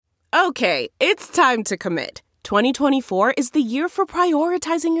Okay, it's time to commit. 2024 is the year for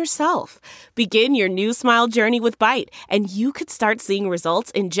prioritizing yourself. Begin your new smile journey with Byte, and you could start seeing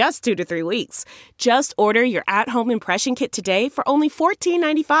results in just 2 to 3 weeks. Just order your at-home impression kit today for only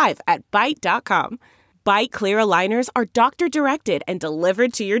 $14.95 at Byte.com. Byte Clear aligners are doctor-directed and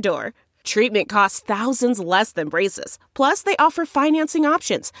delivered to your door. Treatment costs thousands less than braces. Plus, they offer financing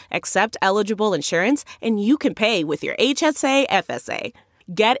options, accept eligible insurance, and you can pay with your HSA FSA.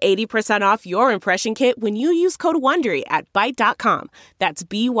 Get 80% off your impression kit when you use code WONDERY at Byte.com. That's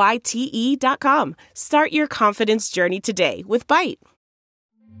BYTE.com. Start your confidence journey today with Byte.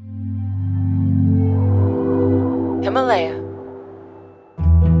 Himalaya.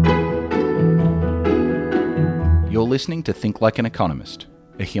 You're listening to Think Like an Economist,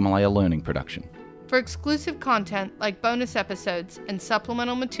 a Himalaya learning production. For exclusive content like bonus episodes and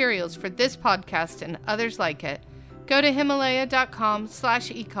supplemental materials for this podcast and others like it, go to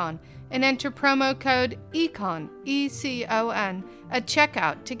Himalaya.com/econ and enter promo code ECON, E-C-O-N, at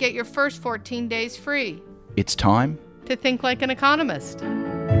checkout to get your first 14 days free. It's time To think like an economist.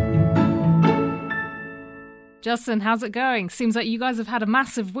 Justin, how's it going? Seems like you guys have had a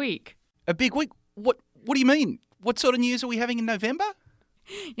massive week. A big week? What do you mean? What sort of news are we having in November?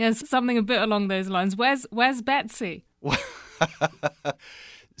 Yes, something a bit along those lines. Where's Betsy?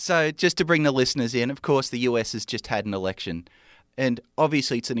 So just to bring the listeners in, of course, the US has just had an election. And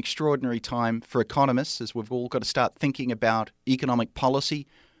obviously it's an extraordinary time for economists, as we've all got to start thinking about economic policy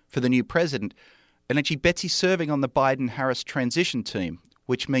for the new president. And actually, Betsy's serving on the Biden-Harris transition team,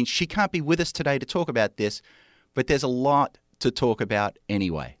 which means she can't be with us today to talk about this, but there's a lot to talk about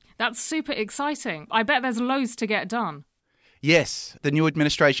anyway. That's super exciting. I bet there's loads to get done. Yes, the new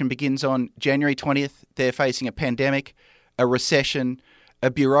administration begins on January 20th. They're facing a pandemic, a recession, a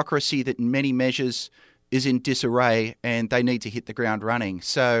bureaucracy that in many measures is in disarray, and they need to hit the ground running.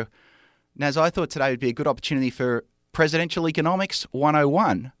 So, Naz, I thought today would be a good opportunity for Presidential Economics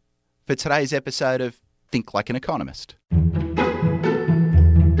 101 for today's episode of Think Like an Economist.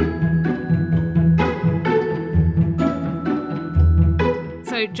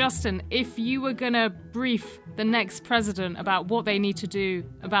 So, Justin, if you were going to brief the next president about what they need to do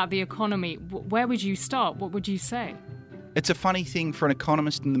about the economy, where would you start? What would you say? It's a funny thing for an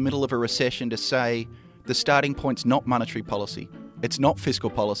economist in the middle of a recession to say the starting point's not monetary policy, it's not fiscal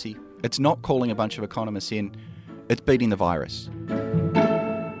policy, it's not calling a bunch of economists in, it's beating the virus.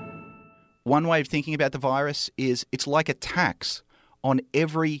 One way of thinking about the virus is it's like a tax on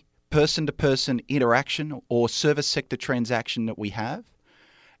every person-to-person interaction or service sector transaction that we have,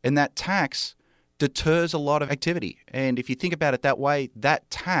 and that tax deters a lot of activity. And if you think about it that way, that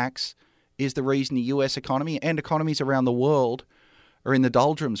tax is the reason the US economy and economies around the world are in the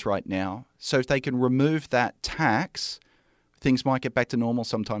doldrums right now. So if they can remove that tax, things might get back to normal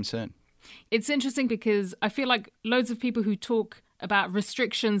sometime soon. It's interesting because I feel like loads of people who talk about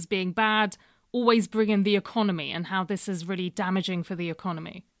restrictions being bad always bring in the economy and how this is really damaging for the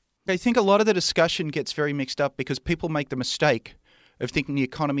economy. I think a lot of the discussion gets very mixed up because people make the mistake of thinking the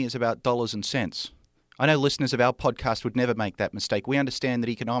economy is about dollars and cents. I know listeners of our podcast would never make that mistake. We understand that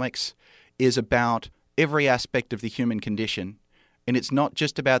economics is about every aspect of the human condition. And it's not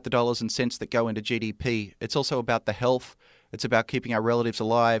just about the dollars and cents that go into GDP. It's also about the health. It's about keeping our relatives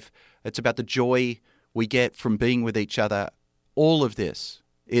alive. It's about the joy we get from being with each other. All of this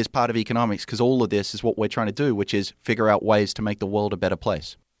is part of economics because all of this is what we're trying to do, which is figure out ways to make the world a better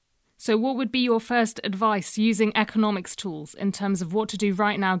place. So what would be your first advice using economics tools in terms of what to do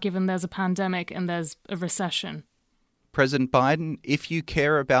right now given there's a pandemic and there's a recession? President Biden, if you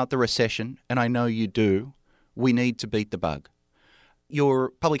care about the recession, and I know you do, we need to beat the bug.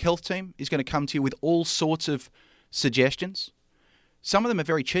 Your public health team is going to come to you with all sorts of suggestions. Some of them are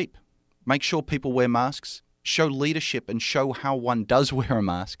very cheap. Make sure people wear masks, show leadership and show how one does wear a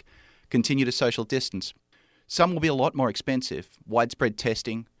mask, continue to social distance. Some will be a lot more expensive. Widespread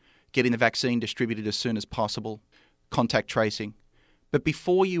testing, getting the vaccine distributed as soon as possible, contact tracing. But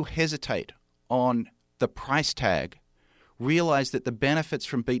before you hesitate on the price tag, realize that the benefits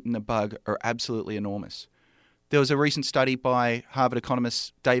from beating the bug are absolutely enormous. There was a recent study by Harvard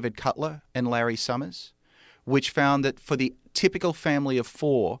economists David Cutler and Larry Summers, which found that for the typical family of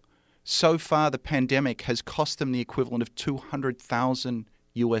four, so far the pandemic has cost them the equivalent of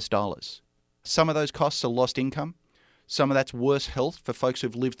 $200,000. Some of those costs are lost income. Some of that's worse health for folks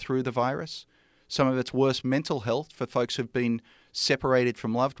who've lived through the virus. Some of it's worse mental health for folks who've been separated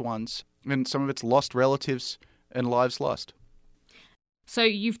from loved ones. And some of it's lost relatives and lives lost. So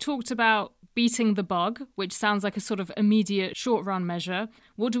you've talked about beating the bug, which sounds like a sort of immediate short-run measure.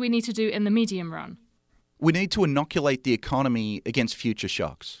 What do we need to do in the medium run? We need to inoculate the economy against future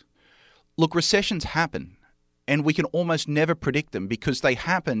shocks. Look, recessions happen, and we can almost never predict them because they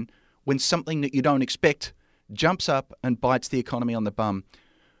happen when something that you don't expect jumps up and bites the economy on the bum.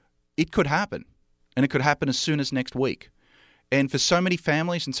 It could happen, and it could happen as soon as next week. And for so many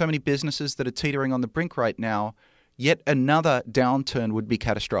families and so many businesses that are teetering on the brink right now, yet another downturn would be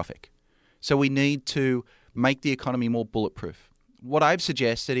catastrophic. So we need to make the economy more bulletproof. What I've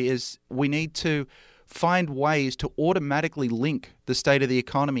suggested is we need to find ways to automatically link the state of the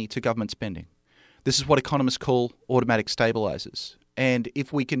economy to government spending. This is what economists call automatic stabilizers. And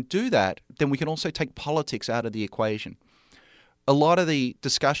if we can do that, then we can also take politics out of the equation. A lot of the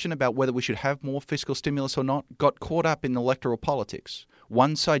discussion about whether we should have more fiscal stimulus or not got caught up in electoral politics.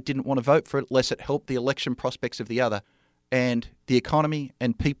 One side didn't want to vote for it lest it help the election prospects of the other, and the economy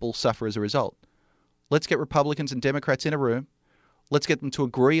and people suffer as a result. Let's get Republicans and Democrats in a room. Let's get them to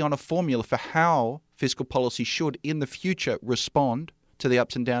agree on a formula for how fiscal policy should, in the future, respond to the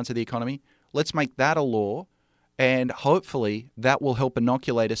ups and downs of the economy. Let's make that a law, and hopefully that will help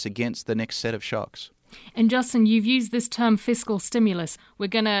inoculate us against the next set of shocks. And Justin, you've used this term fiscal stimulus. We're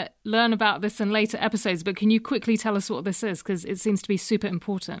going to learn about this in later episodes, but can you quickly tell us what this is? Because it seems to be super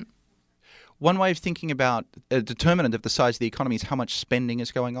important. One way of thinking about a determinant of the size of the economy is how much spending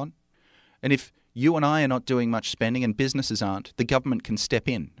is going on. And if you and I are not doing much spending and businesses aren't, the government can step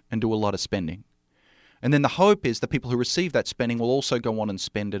in and do a lot of spending. And then the hope is that people who receive that spending will also go on and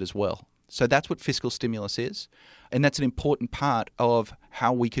spend it as well. So that's what fiscal stimulus is. And that's an important part of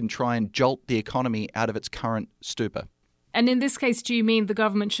how we can try and jolt the economy out of its current stupor. And in this case, do you mean the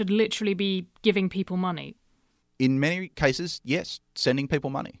government should literally be giving people money? In many cases, yes, sending people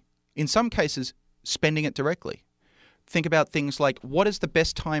money. In some cases, spending it directly. Think about things like, what is the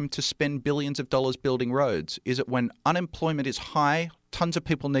best time to spend billions of dollars building roads? Is it when unemployment is high, tons of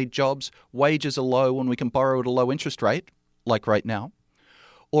people need jobs, wages are low, and we can borrow at a low interest rate, like right now?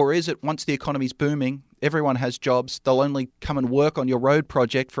 Or is it once the economy's booming, everyone has jobs, they'll only come and work on your road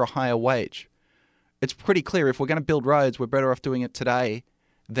project for a higher wage? It's pretty clear if we're going to build roads, we're better off doing it today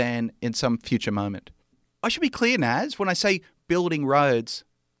than in some future moment. I should be clear, Naz, when I say building roads,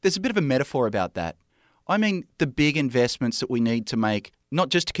 there's a bit of a metaphor about that. I mean the big investments that we need to make, not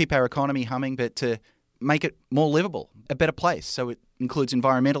just to keep our economy humming, but to make it more livable, a better place. So it includes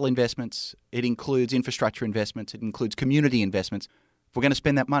environmental investments, it includes infrastructure investments, it includes community investments. If we're going to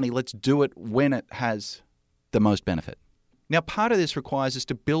spend that money, let's do it when it has the most benefit. Now, part of this requires us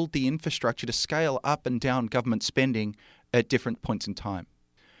to build the infrastructure to scale up and down government spending at different points in time.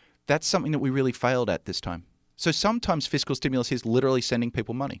 That's something that we really failed at this time. So sometimes fiscal stimulus is literally sending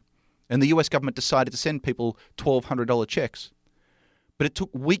people money. And the US government decided to send people $1,200 checks. But it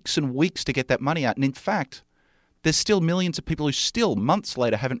took weeks and weeks to get that money out. And in fact, there's still millions of people who still, months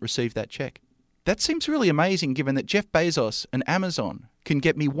later, haven't received that check. That seems really amazing given that Jeff Bezos and Amazon can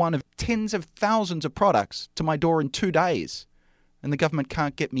get me one of tens of thousands of products to my door in 2 days, and the government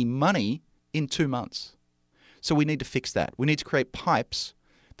can't get me money in 2 months. So we need to fix that. We need to create pipes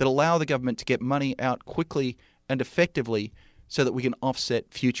that allow the government to get money out quickly and effectively so that we can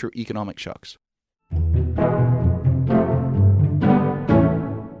offset future economic shocks.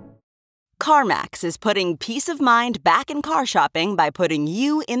 CarMax is putting peace of mind back in car shopping by putting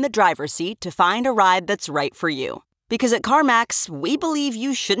you in the driver's seat to find a ride that's right for you. Because at CarMax, we believe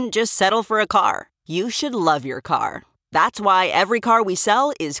you shouldn't just settle for a car. You should love your car. That's why every car we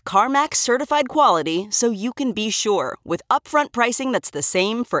sell is CarMax certified quality, so you can be sure with upfront pricing that's the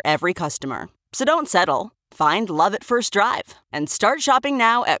same for every customer. So don't settle. Find love at first drive and start shopping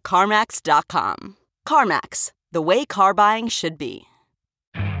now at CarMax.com. CarMax, the way car buying should be.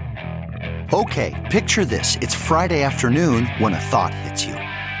 Okay, picture this. It's Friday afternoon when a thought hits you.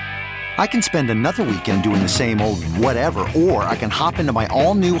 I can spend another weekend doing the same old whatever, or I can hop into my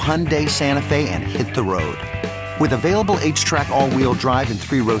all-new Hyundai Santa Fe and hit the road. With available H-Track all-wheel drive and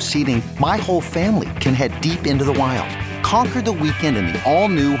 3-row seating, my whole family can head deep into the wild. Conquer the weekend in the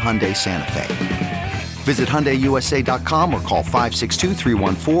all-new Hyundai Santa Fe. Visit HyundaiUSA.com or call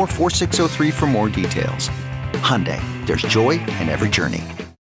 562-314-4603 for more details. Hyundai, there's joy in every journey.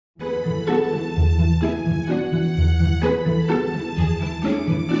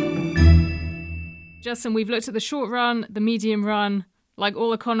 Justin, we've looked at the short run, the medium run. Like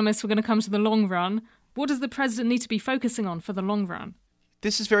all economists, we're going to come to the long run. What does the president need to be focusing on for the long run?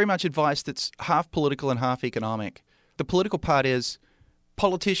 This is very much advice that's half political and half economic. The political part is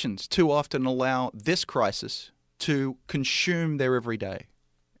politicians too often allow this crisis to consume their everyday.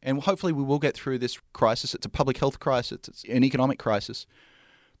 And hopefully we will get through this crisis. It's a public health crisis. It's an economic crisis.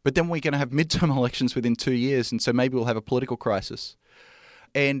 But then we're going to have midterm elections within 2 years, and so maybe we'll have a political crisis.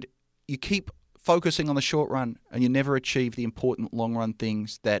 And you keep focusing on the short run and you never achieve the important long run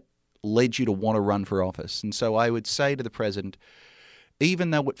things that led you to want to run for office. And so I would say to the President,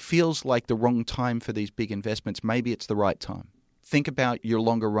 even though it feels like the wrong time for these big investments, maybe it's the right time. Think about your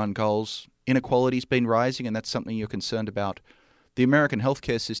longer run goals. Inequality's been rising, and that's something you're concerned about. The American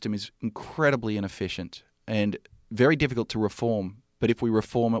healthcare system is incredibly inefficient and very difficult to reform. But if we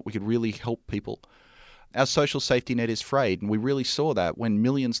reform it, we could really help people. Our social safety net is frayed, and we really saw that when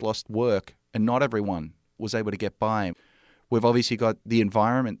millions lost work and not everyone was able to get by. We've obviously got the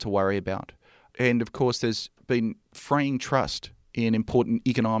environment to worry about. And of course, there's been fraying trust in important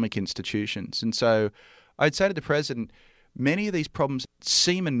economic institutions. And so I'd say to the President, many of these problems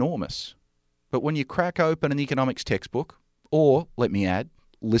seem enormous. But when you crack open an economics textbook, or, let me add,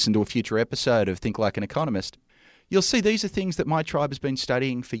 listen to a future episode of Think Like an Economist, you'll see these are things that my tribe has been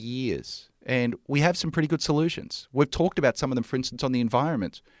studying for years. And we have some pretty good solutions. We've talked about some of them, for instance, on the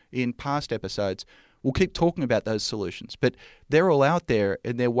environment in past episodes. We'll keep talking about those solutions. But they're all out there,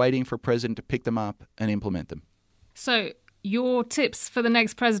 and they're waiting for a president to pick them up and implement them. So your tips for the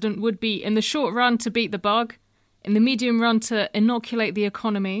next president would be, in the short run, to beat the bug, in the medium run, to inoculate the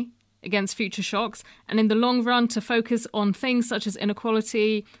economy against future shocks, and in the long run, to focus on things such as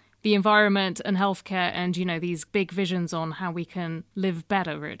inequality, the environment and healthcare, and, these big visions on how we can live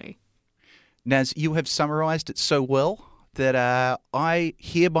better, really. Naz, you have summarised it so well that I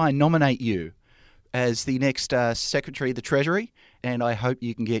hereby nominate you as the next Secretary of the Treasury, and I hope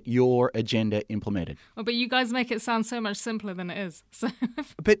you can get your agenda implemented. Oh, but you guys make it sound so much simpler than it is. So.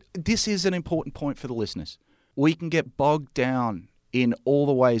 But this is an important point for the listeners. We can get bogged down in all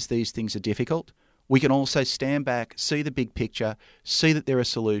the ways these things are difficult. We can also stand back, see the big picture, see that there are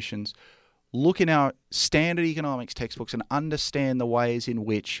solutions, look in our standard economics textbooks and understand the ways in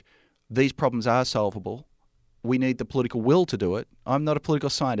which these problems are solvable. We need the political will to do it. I'm not a political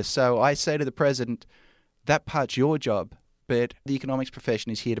scientist, so I say to the President, that part's your job, but the economics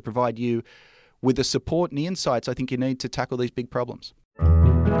profession is here to provide you with the support and the insights I think you need to tackle these big problems.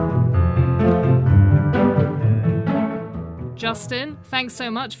 Justin, thanks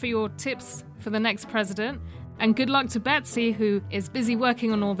so much for your tips for the next president, and good luck to Betsy, who is busy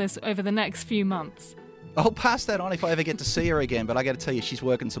working on all this over the next few months. I'll pass that on if I ever get to see her again, but I got to tell you, she's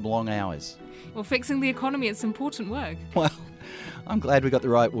working some long hours. Well, fixing the economy, it's important work. Well, I'm glad we got the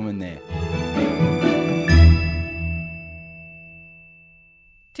right woman there.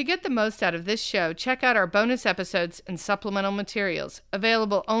 To get the most out of this show, check out our bonus episodes and supplemental materials,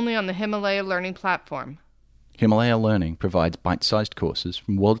 available only on the Himalaya Learning platform. Himalaya Learning provides bite-sized courses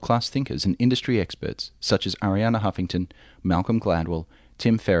from world-class thinkers and industry experts such as Arianna Huffington, Malcolm Gladwell,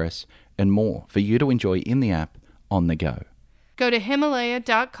 Tim Ferriss, and more for you to enjoy in the app on the go. Go to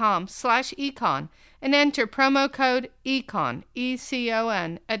Himalaya.com/econ and enter promo code ECON,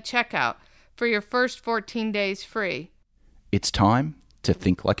 E-C-O-N, at checkout for your first 14 days free. It's time to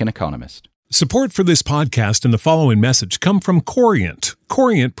think like an economist. Support for this podcast and the following message come from Corient.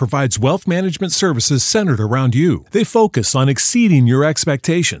 Corient provides wealth management services centered around you. They focus on exceeding your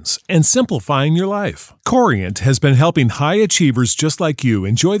expectations and simplifying your life. Corient has been helping high achievers just like you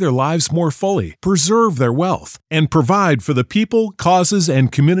enjoy their lives more fully, preserve their wealth, and provide for the people, causes,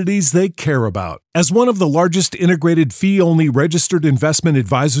 and communities they care about. As one of the largest integrated fee-only registered investment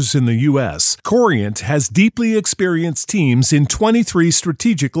advisors in the U.S., Corient has deeply experienced teams in 23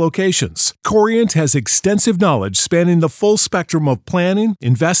 strategic locations. Corient has extensive knowledge spanning the full spectrum of planning,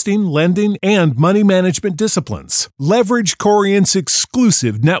 investing, lending, and money management disciplines. Leverage Corient's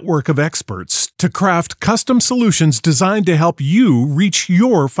exclusive network of experts to craft custom solutions designed to help you reach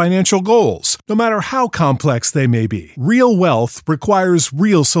your financial goals, no matter how complex they may be. Real wealth requires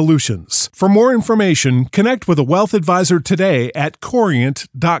real solutions. For more information, connect with a wealth advisor today at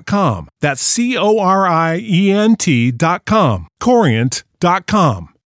Corient.com. That's Corient.com. Corient.com.